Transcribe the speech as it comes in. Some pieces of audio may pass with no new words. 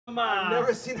I've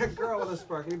never seen a girl with a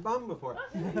sparkly bum before.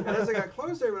 And as I got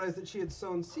closer, I realized that she had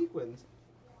sewn sequins,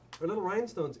 or little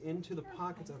rhinestones, into the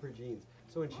pockets of her jeans.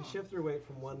 So when she shifted her weight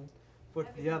from one foot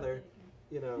to the other,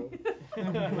 you know.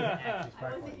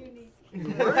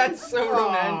 That's so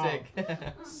romantic.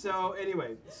 So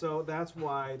anyway, so that's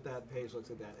why that page looks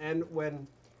like that. And when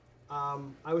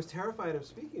I was terrified of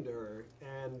speaking to her,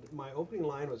 and my opening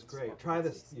line was great. Try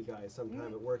this, you guys,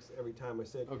 sometime. It works every time. I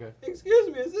said, okay. Excuse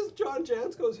me, is this John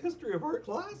Jansko's History of Art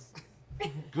class?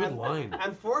 Good line.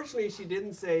 Unfortunately, she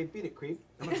didn't say, beat it, creep.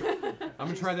 I'm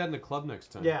going to try that in the club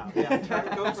next time. Yeah, try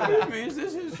to go for that. Excuse me, is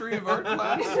this History of Art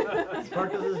class?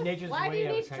 Sparkles is nature's Why do you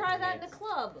way need of to try that in the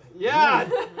club? Yeah,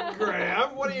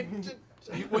 Graham, what do you...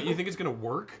 What, you think it's going to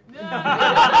work? It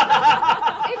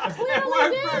clearly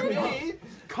Worked for did. me.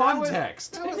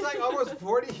 Context. That was like almost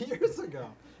 40 years ago.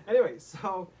 Anyway,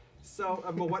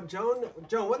 but what Joan,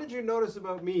 what did you notice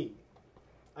about me?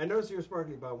 I noticed you're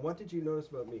sparkly bum. What did you notice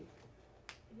about me?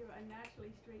 You're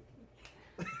unnaturally straight teeth.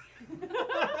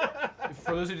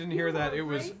 For those who didn't hear that, it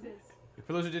was...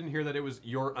 For those who didn't hear that, it was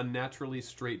your unnaturally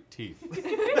straight teeth.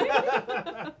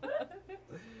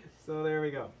 So there we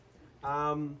go.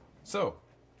 So,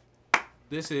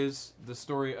 this is the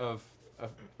story of a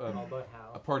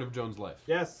part of Joan's life.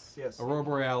 Yes. Aurora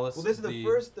Borealis. Well, this is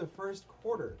the first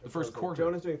quarter. The first quarter.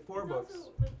 Joan is doing 4 books. Also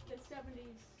like the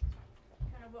 70s,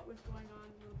 kind of what was going on, a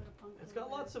little bit of punk. It's got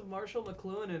lots of Marshall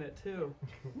McLuhan in it too.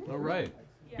 Oh, right.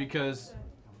 Yeah, Because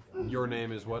your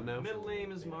name is what now? Middle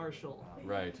name is Marshall.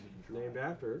 Right. Named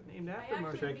after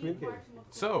Marshall.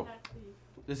 So,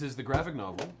 this is the graphic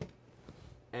novel,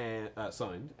 and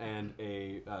signed, and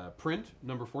a print,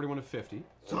 number 41 of 50.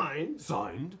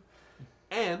 Signed.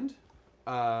 And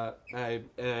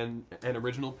an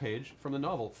original page from the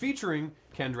novel, featuring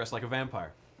Ken dressed like a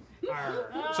vampire.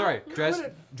 Sorry,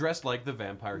 dressed like the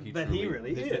vampire that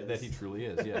he truly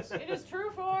is, yes. It is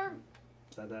true form.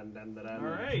 All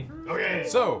right. Okay.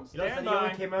 So,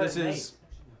 this is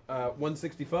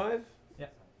 165. Yeah.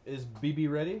 Is BB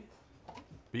ready?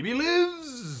 BB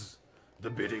lives! The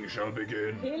bidding shall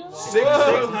begin.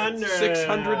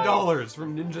 $600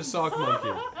 from Ninja Sock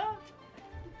Monkey.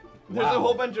 There's a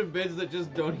whole bunch of bids that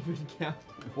just don't even count.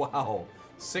 Wow.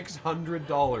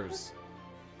 $600.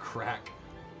 Crack.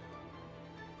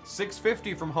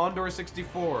 $650 from Hondor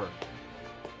 64.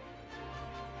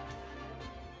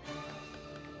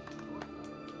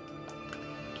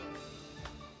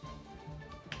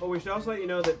 Oh, we should also let you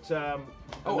know that.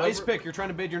 Ice Pick, you're trying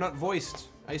to bid. You're not voiced.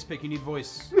 Ice Pick, you need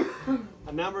voice.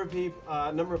 A number of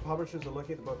publishers are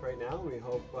looking at the book right now. We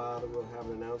hope that we'll have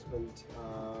an announcement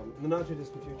in the not too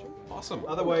distant future. Awesome.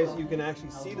 Otherwise, you can actually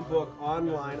see the book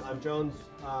online on Joan's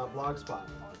blogspot.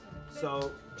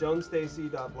 So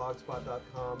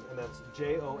joanstacy.blogspot.com, and that's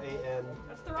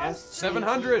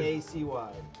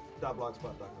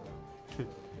JOANSTACY.blogspot.com.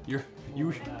 You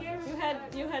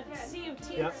had Sea of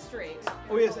Teeth straight.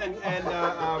 Oh yes, and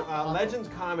Legends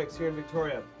Comics here in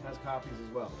Victoria has copies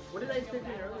as well. What did I speak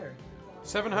earlier?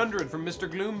 700 from Mr.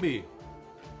 Gloomby.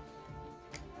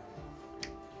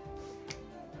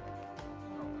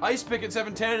 Ice Pick at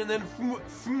 710, and then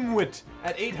Fmwit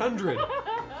at 800.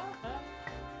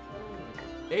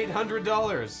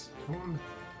 $800.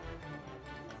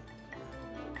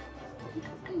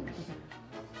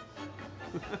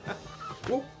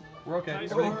 Whoop. We're okay.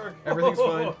 Nice Everything's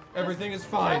fine. Everything is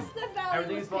fine.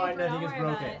 Everything is fine. Nothing is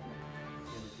broken.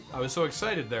 I was so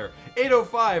excited there.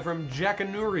 805 from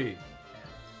Jackanuri.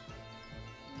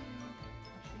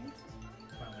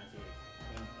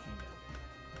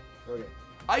 Okay.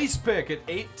 Ice Pick at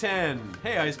 810.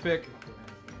 Hey, Ice Pick.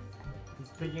 He's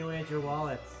picking away at your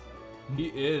wallets. He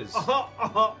is. I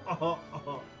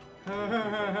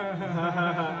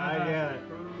get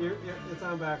it. It's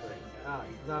on backwards.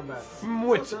 It's on backwards.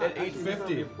 Fmwit at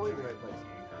 850.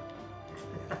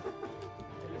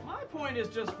 My point is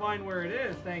just fine where it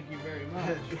is. Thank you very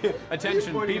much.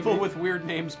 Attention, people with weird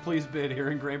names, please bid.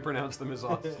 Hearing Graham pronounce them is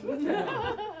awesome.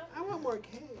 I want more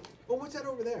cake. Oh, what's that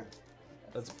over there?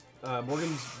 That's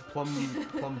Morgan's plum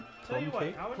cake? Plum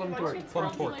torte.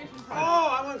 Oh,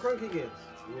 I want crunky kids.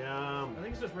 Yum. I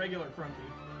think it's just regular crunky.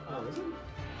 Oh, is it?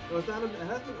 Well, it hasn't been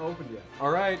opened yet. All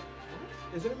right.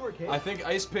 Is there any more cake? I think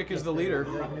Ice Pick is the leader.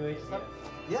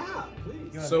 Yeah,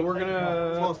 please. So we're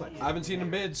gonna. I haven't seen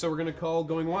him bid, so we're gonna call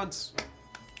going once.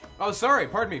 Oh, sorry.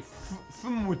 Pardon me.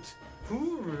 Fmwit.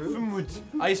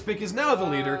 Ice Pick is now the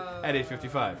leader at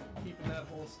 855. Keeping that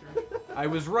holster. I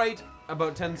was right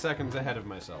about 10 seconds ahead of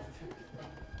myself.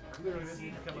 You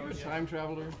a time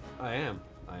traveler? I am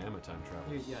a time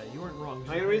traveler. Yeah, you weren't wrong.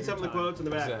 I'm gonna read some of the quotes in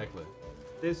the back. Exactly.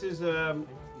 This is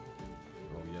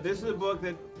this is a book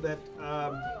that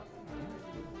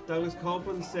Douglas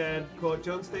Copeland said, quote,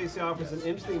 Joan Stacy offers an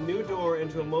interesting new door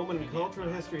into a moment in cultural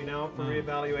history now up for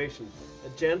reevaluation. A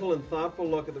gentle and thoughtful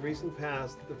look at the recent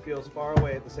past that feels far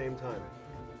away at the same time.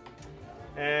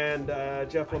 And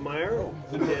Jeff Lemire,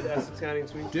 who did Essex County and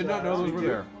Sweet. Did not know those were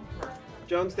there.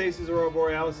 Joan Stacy's Aurora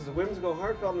Borealis is a whimsical,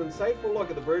 heartfelt, and insightful look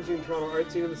at the burgeoning Toronto art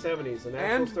scene in the 70s. A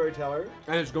natural storyteller.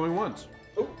 And it's going once.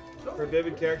 Oh, her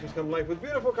vivid characters come to life with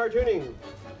beautiful cartooning.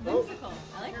 Whimsical.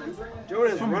 I like whimsical. Joan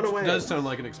has run away. It does sound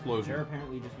like an explosion. Jared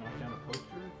apparently just knocked down a poster.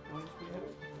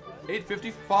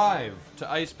 855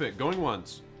 to Ice Pick, going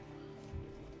once.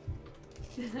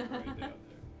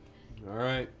 All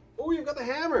right. Oh, you've got the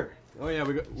hammer. Oh yeah,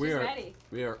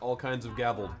 we are all kinds of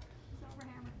gabbled.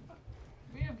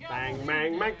 Bang,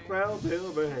 bang, Maxwell,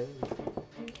 Silverhand.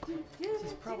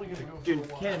 He's probably gonna go.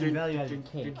 Candy value added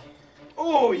cake.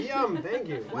 Oh, yum! Thank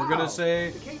you. We're gonna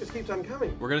say the cake just keeps on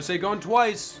coming. We're gonna say going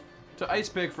twice to Ice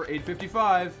Pick for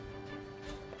 855.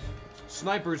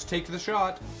 Snipers take the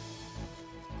shot.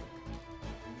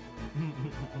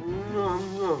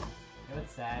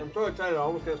 That's sad. I'm so excited, I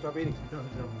almost can't stop eating.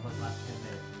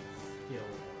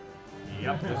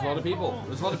 Yep. There's a lot of people.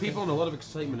 There's a lot of people and a lot of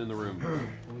excitement in the room.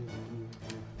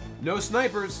 No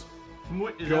snipers.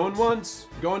 Going once,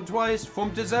 going twice.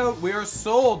 Fumped is out. We are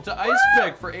sold to Ice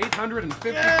Pick for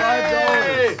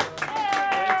 $855.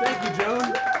 Thank you,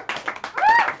 Joan.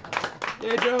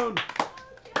 Yeah, Joan.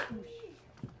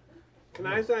 Can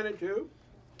I sign it too?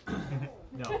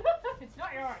 No. It's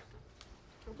not yours.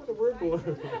 I'll put a word below.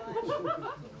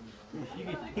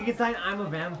 You can sign I'm a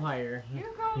vampire. You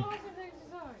go on to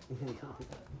the design.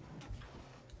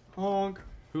 Honk.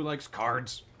 Who likes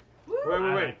cards?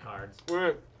 Wait. Cards.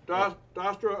 Wait.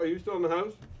 Dostra, are you still in the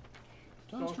house?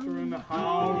 Doctor in the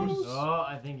house. Oh,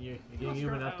 I think you're giving you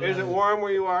an update. Is it warm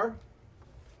where you are?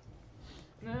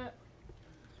 Nah.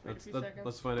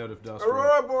 Let's find out if Dostra.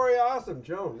 Aurora Borealis,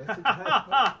 Joan. That's the title.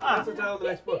 That's the title of the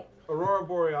next book. Aurora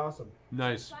Borealis.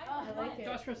 Nice. I like it.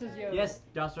 Joshua says yo. Yes,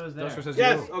 Dostra is there. Dostra says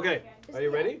Yes. yo. Okay. Are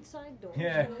you ready?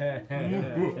 Yeah.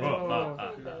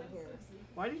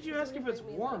 Why did you ask if it's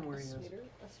warm where he is?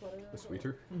 A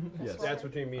sweater? Yes. That's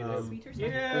between me and him.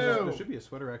 There should be a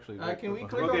sweater actually. Can we behind.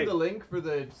 click on the link for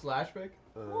the slash pick?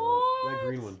 That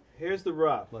green one. Here's the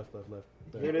rough. Left.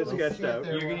 There. Here it is sketched out.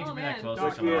 You're gonna need to be that closer.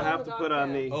 Which we have to put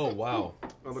on the Oh wow.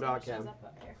 on the dot cam.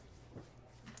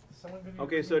 Someone gonna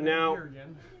Okay, use so the now- here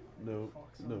again. No.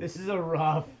 This is a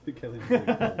rough. Kelly's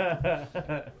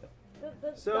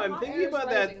So I'm thinking about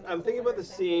that. I'm thinking about the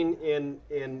scene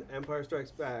in Empire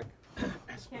Strikes Back. Can't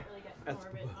really get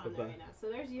Norbit on there right now. So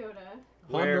there's Yoda.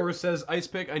 Hondor says, Ice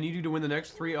Pick, I need you to win the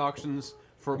next 3 auctions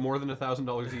for more than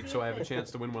 $1,000 each so I have a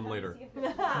chance to win one later.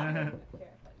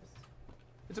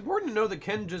 It's important to know that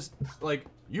Ken just, like,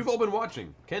 you've all been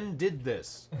watching. Ken did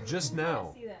this just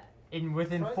now.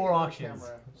 Within 4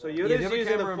 auctions. So Yeah, Yoda's the other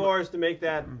using the camera- Force to make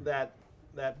that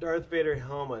Darth Vader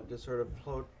helmet just sort of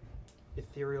float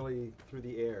ethereally through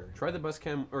the air. Try the bus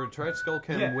cam, or try skull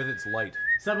cam Yeah. with its light.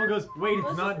 Someone goes, wait, it's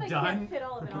Let's not just done. Can't fit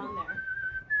all of it on there.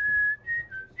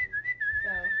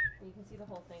 So you can see the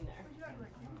whole thing there.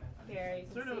 Here you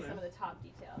can see some of the top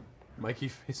detail. Mikey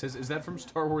says, is that from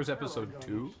Star Wars Episode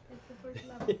 2?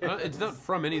 It's not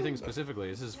from anything specifically.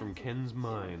 This is from Ken's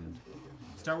mind.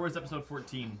 Star Wars Episode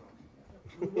 14.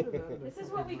 This is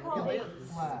what we call a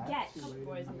sketch,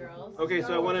 boys and girls. Okay,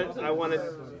 so I wanted.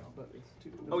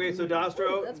 Okay, so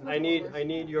Dostro, I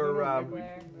need your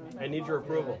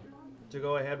approval to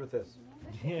go ahead with this.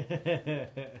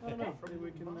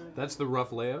 That's the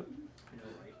rough layout.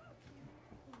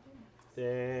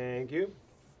 Thank you.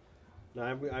 Now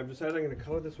I've decided I'm going to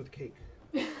color this with cake.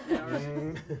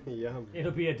 Yum.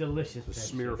 It'll be a delicious The picture.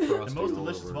 smear The frosting most all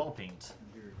delicious over of it. all paint.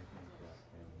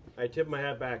 I tip my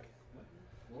hat back.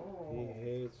 He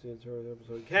hates the entire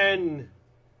episode. Ken!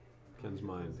 Ken's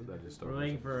mind. That is Star We're Wars.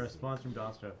 waiting for a response from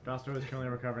Dostro. Dostro is currently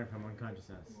recovering from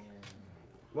unconsciousness.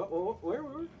 What? Where?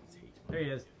 There he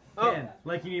is. Oh. Ken,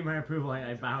 like you need my approval,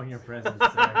 I bow in your presence, sir.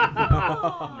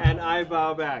 And I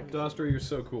bow back. Dostra, you're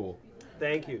so cool.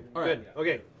 Thank you. All right. Good.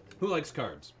 Okay. Who likes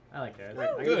cards? I like it. I'm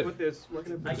going Good. to put this. We're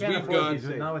going to I put can't We've afford got- these,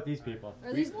 but not with these people.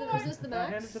 Are these is this the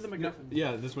Hand max? it to the No, MacGuffin.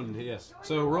 yeah, this one, yes.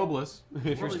 So, Robles,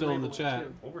 if you're still in the chat.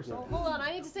 Hold on,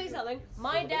 I need to say something.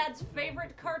 My dad's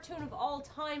favorite cartoon of all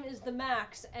time is The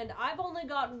Max, and I've only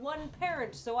got one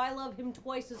parent, so I love him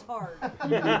twice as hard.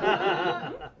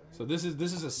 So this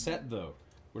is a set though.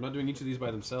 We're not doing each of these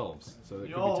by themselves, so it could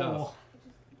be tough.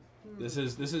 This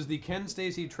is the Ken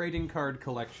Stacy trading card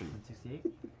collection. 68?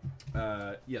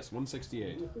 Yes,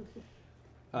 168.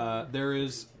 There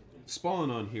is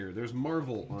Spawn on here. There's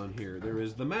Marvel on here. There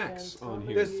is the Max on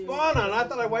here. There's Spawn on. I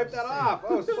thought I wiped that off.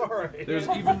 Oh, sorry. There's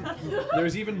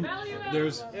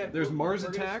Mars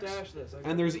Attacks,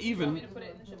 and there's even.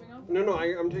 No,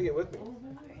 I'm taking it with me.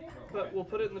 But we'll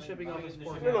put it in the shipping office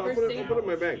for No, I'll put it in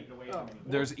my bag.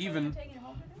 There's even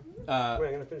Wait, I'm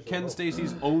gonna finish Ken it.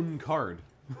 Stacy's own card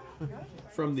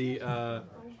from the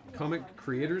comic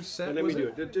creators set. Let me was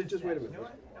do it. Just wait a minute.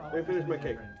 Let me finish my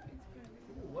cake.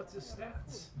 What's his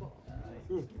stats?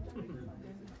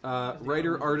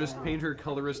 Writer, artist, painter,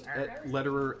 colorist,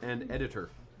 letterer, and editor.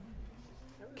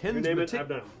 You name it, I've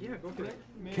done it. Yeah, go for it.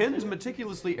 Ken's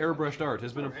meticulously airbrushed art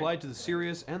has been applied to the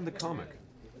series and the comic.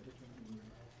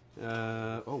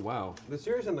 Oh wow. The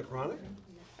series and the chronic?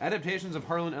 Adaptations of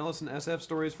Harlan Ellison SF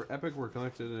stories for Epic were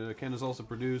collected. Ken has also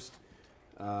produced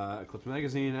Eclipse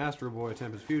Magazine, Astro Boy,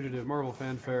 Tempest Fugitive, Marvel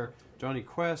Fanfare, Johnny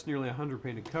Quest, nearly 100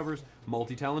 painted covers.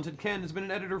 Multi-talented Ken has been an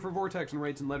editor for Vortex and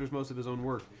writes and letters most of his own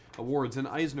work. Awards, an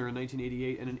Eisner in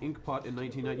 1988 and an Inkpot in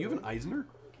 1990. You have an Eisner?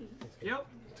 Yep.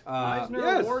 Eisner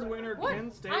yes. Award winner What?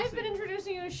 Ken Stacy. I've been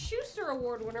introducing you as Schuster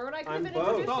Award winner, and I could have I'm been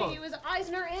both. introducing you as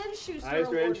Eisner and Schuster Eisner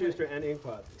Award and Schuster and Inkpot.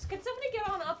 winner. Can somebody get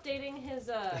on updating his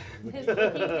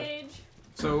wiki page?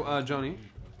 So, Johnny.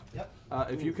 Yep.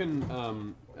 If you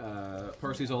can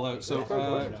parse these all out. So,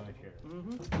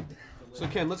 so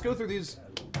Ken, let's go through these.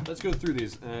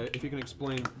 If you can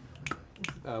explain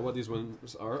what these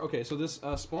ones are. Okay, so this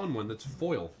Spawn one that's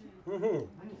foil.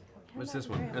 What's this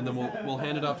one? And then we'll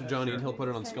hand it off to Johnny, and he'll put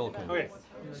it on Skullcam. Okay,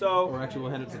 so Or actually,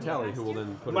 we'll hand it to Tally, who will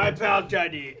then put my it. pal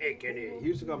Johnny, hey Kenny, he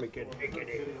used to call me Kenny, hey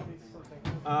Kenny,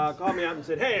 called me up and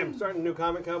said, hey, I'm starting a new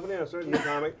comic company, I'm starting a new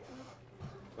comic.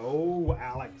 Oh,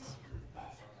 Alex.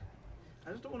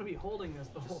 I just don't want to be holding this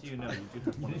the whole You time. know,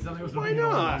 you did something was Why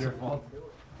not? your fault.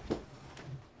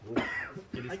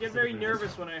 I get very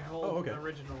nervous when I hold Oh, okay. the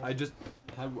original. I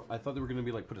thought they were going to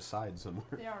be like put aside somewhere.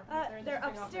 They are. They're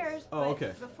upstairs. Oh, but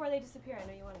okay. Before they disappear, I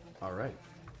know you want to go. All right.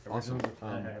 Awesome.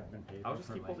 I'll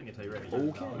just keep holding it till you're ready.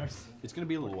 Okay. It's going to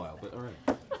be a little while, but all right.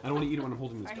 I don't want to eat it when I'm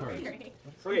holding these cards.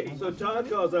 Okay, so Todd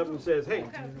calls up and says, hey,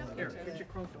 Here, get your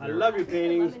crowbar. I love your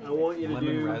paintings, I want you to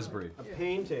Lemon do raspberry. a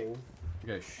painting.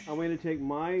 Okay. Shh. I'm going to take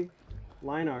my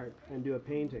line art and do a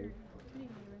painting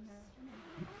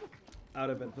out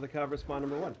of it for the cover of Spawn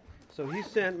 #1. So he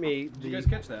sent me Did you guys the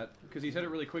catch that? Because he said it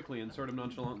really quickly and sort of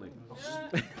nonchalantly.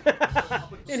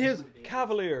 in his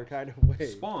cavalier kind of way.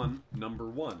 Spawn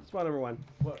 #1. Spawn #1.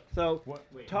 So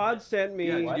Todd sent me.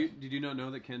 Yeah, did you not know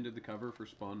that Ken did the cover for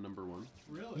Spawn #1?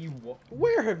 Really?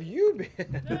 Where have you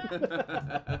been?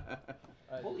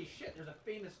 Holy shit, there's a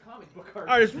famous comic book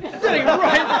artist. Artist sitting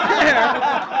right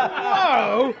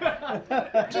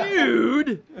there. Whoa,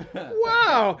 dude!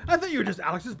 Wow, I thought you were just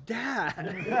Alex's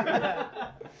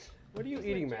dad. What are you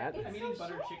eating, Matt? It's so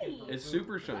shiny. It's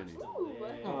super shiny. Ooh.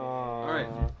 All right.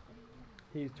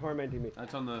 He's tormenting me.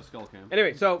 That's on the skull cam.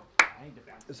 Anyway, so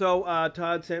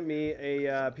Todd sent me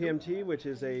a PMT, which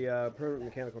is a permanent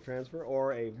mechanical transfer,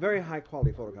 or a very high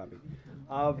quality photocopy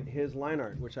of his line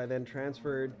art, which I then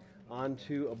transferred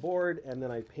onto a board, and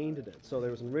then I painted it. So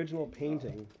there was an original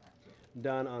painting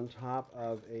done on top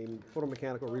of a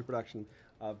photomechanical reproduction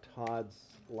of Todd's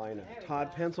line art.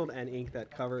 Todd penciled and inked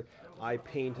that cover. I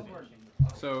painted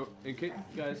it. So, in case,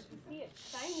 guys, See, it's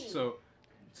shiny.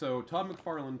 so Todd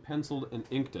McFarlane penciled and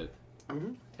inked it,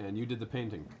 and you did the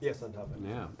painting. Yes, on top of it.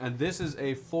 Yeah, and this is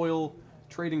a foil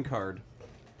trading card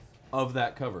of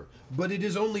that cover, but it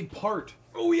is only part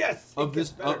Oh yes! of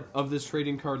this of this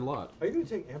trading card lot. Are you going to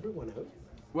take everyone out?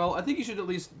 Well, I think you should at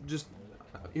least just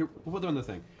here. We'll put them on the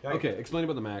thing. Okay. Okay, explain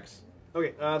about the Max.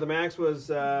 Okay, the max was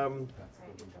I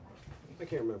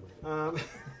can't remember.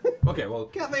 Okay, well,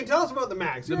 Kathleen, tell us about the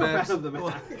max. The You're Max. a fan of the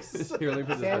max. here, let me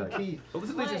put this Sam back. Keith. Well,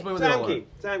 let's at least explain what they all Sam are. Keith.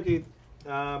 Sam Keith.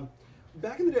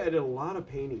 Back in the day, I did a lot of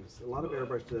paintings, a lot of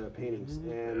airbrushed paintings,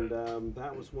 and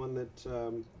that was one that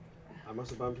I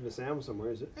must have bumped into Sam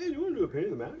somewhere. He said, "Hey, do you want to do a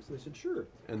painting of the Max?" And I said, "Sure."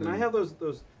 And And I then- have those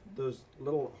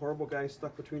little horrible guys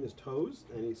stuck between his toes,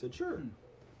 and he said, "Sure."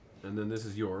 And then this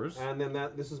is yours. And then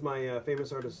this is my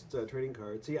famous artist trading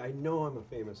card. See, I know I'm a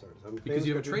famous artist. I'm a Because famous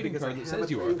you have a artist trading because card I that have says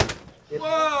a you are. trading card.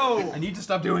 Whoa! I need to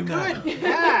stop doing that. Good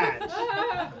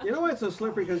catch! You know why it's so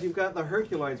slippery? Because you've got the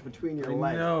Herculoids between your I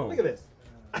legs. know. Look at this.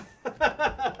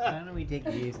 Why don't we take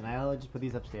these and I'll just put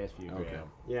these upstairs for you. Okay.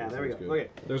 Yeah, there we go. Sounds good. Okay.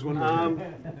 There's one more.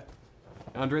 Here.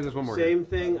 Andre, there's one more. Here. Same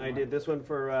thing. I did this one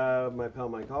for my pal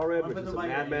Mike Allred, which is a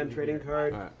Madman trading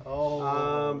card. All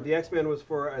right. The X-Men was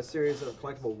for a series of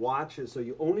collectible watches, so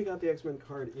you only got the X-Men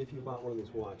card if you bought one of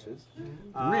these watches.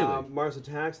 Really? Mars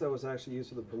Attacks, that was actually used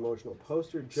for the promotional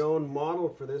poster. Joan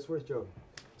modeled for this. Where's Joan?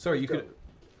 Sorry, you could.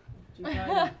 Do you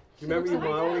remember you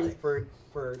modeling for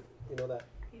you know that?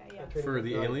 Yeah, For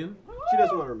the alien? She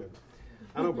doesn't want to remember.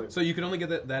 I don't blame her. So you can only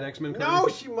get that X-Men card? No,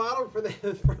 she modeled for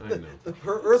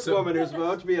her Earth woman who's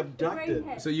about to be abducted.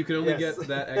 So you can only Yes. get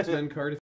that X-Men card